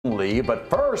League. But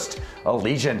first,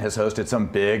 Allegiant has hosted some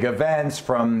big events,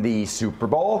 from the Super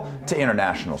Bowl to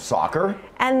international soccer.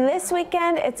 And this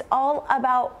weekend, it's all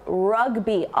about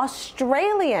rugby,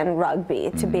 Australian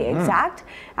rugby to be exact.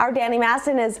 Our Danny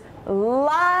Maston is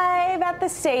live at the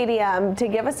stadium to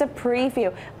give us a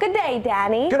preview. Good day,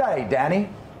 Danny. Good day, Danny.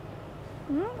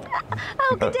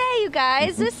 Oh, good day, you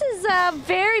guys. This is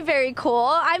very, very cool.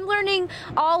 I'm learning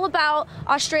all about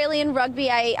Australian rugby.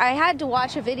 I had to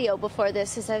watch a video before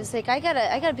this because I was like, I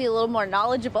gotta be a little more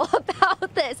knowledgeable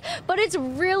about this. But it's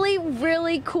really,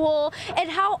 really cool. And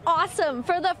how awesome,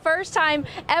 for the first time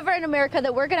ever in America,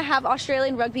 that we're gonna have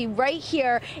Australian rugby right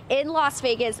here in Las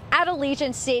Vegas at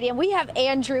Allegiant Stadium. We have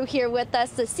Andrew here with us,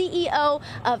 the CEO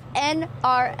of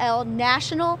NRL,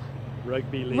 National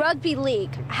Rugby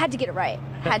League. I had to get it right.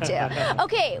 Had to.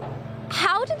 Okay,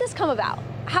 how did this come about?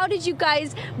 How did you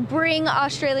guys bring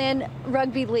Australian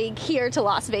Rugby League here to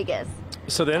Las Vegas?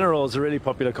 So the NRL is a really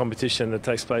popular competition that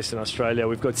takes place in Australia.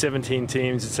 We've got 17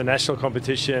 teams. It's a national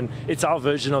competition. It's our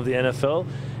version of the NFL.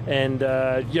 And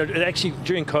actually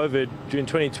during COVID, during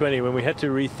 2020, when we had to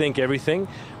rethink everything,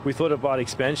 we thought about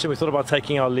expansion. We thought about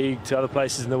taking our league to other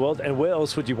places in the world. And where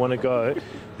else would you want to go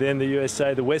than the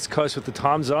USA, the West Coast with the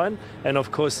time zone, and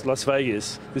of course Las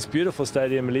Vegas, this beautiful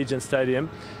stadium, Allegiant Stadium.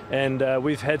 And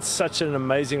we've had such an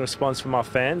amazing response from our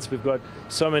fans. We've got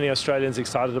so many Australians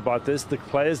excited about this. The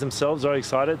players themselves are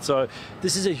excited. So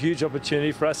this is a huge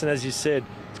opportunity for us. And as you said,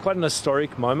 it's quite an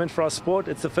historic moment for our sport.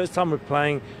 It's the first time we're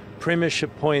playing premiership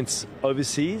points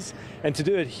overseas, and to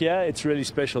do it here, it's really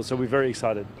special, so we're very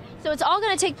excited. So it's all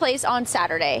going to take place on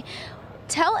Saturday.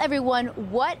 Tell everyone,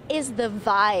 what is the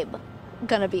vibe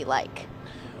going to be like?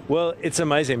 Well, it's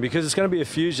amazing because it's going to be a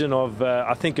fusion of,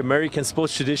 I think, American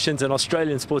sports traditions and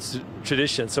Australian sports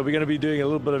traditions. So we're going to be doing a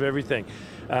little bit of everything.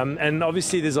 And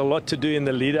obviously there's a lot to do in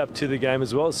the lead up to the game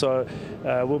as well. So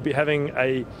we'll be having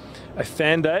a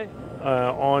fan day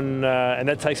and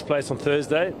that takes place on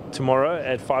Thursday, tomorrow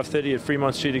at 5:30 at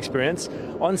Fremont Street Experience.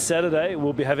 On Saturday,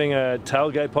 we'll be having a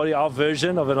tailgate party, our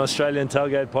version of an Australian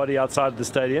tailgate party outside the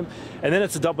stadium. And then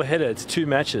it's a double header. It's 2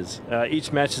 matches.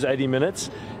 Each match is 80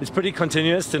 minutes. It's pretty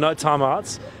continuous, to no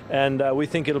timeouts. And we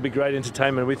think it'll be great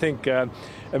entertainment. We think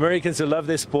Americans who love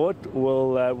their sport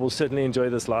will certainly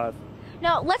enjoy this live.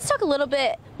 Now, let's talk a little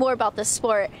bit more about the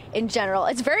sport in general.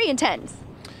 It's very intense.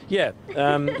 Yeah,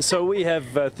 so we have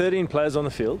 13 players on the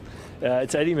field.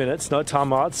 It's 80 minutes, no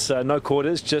timeouts, no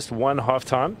quarters, just one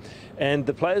halftime. And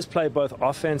the players play both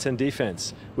offense and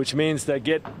defense, which means they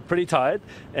get pretty tired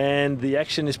and the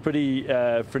action is pretty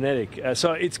frenetic.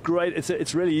 So it's great.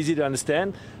 It's really easy to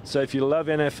understand. So if you love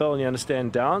NFL and you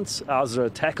understand downs, ours are a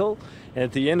tackle. And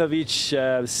at the end of each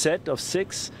set of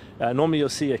 6, normally you'll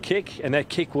see a kick, and that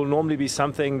kick will normally be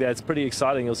something that's pretty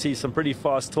exciting. You'll see some pretty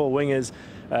fast, tall wingers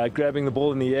grabbing the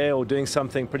ball in the air or doing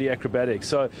something pretty acrobatic.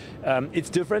 So it's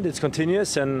different, it's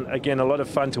continuous, and again, a lot of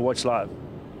fun to watch live.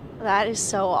 That is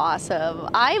so awesome.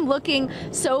 I'm looking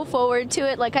so forward to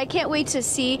it. Like, I can't wait to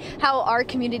see how our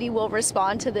community will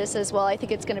respond to this as well. I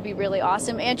think it's going to be really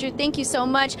awesome. Andrew, thank you so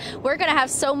much. We're going to have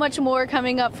so much more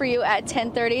coming up for you at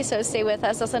 10:30, so stay with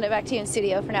us. I'll send it back to you in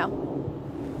studio for now.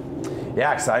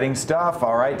 Yeah, exciting stuff.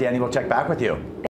 All right, Danny, we'll check back with you.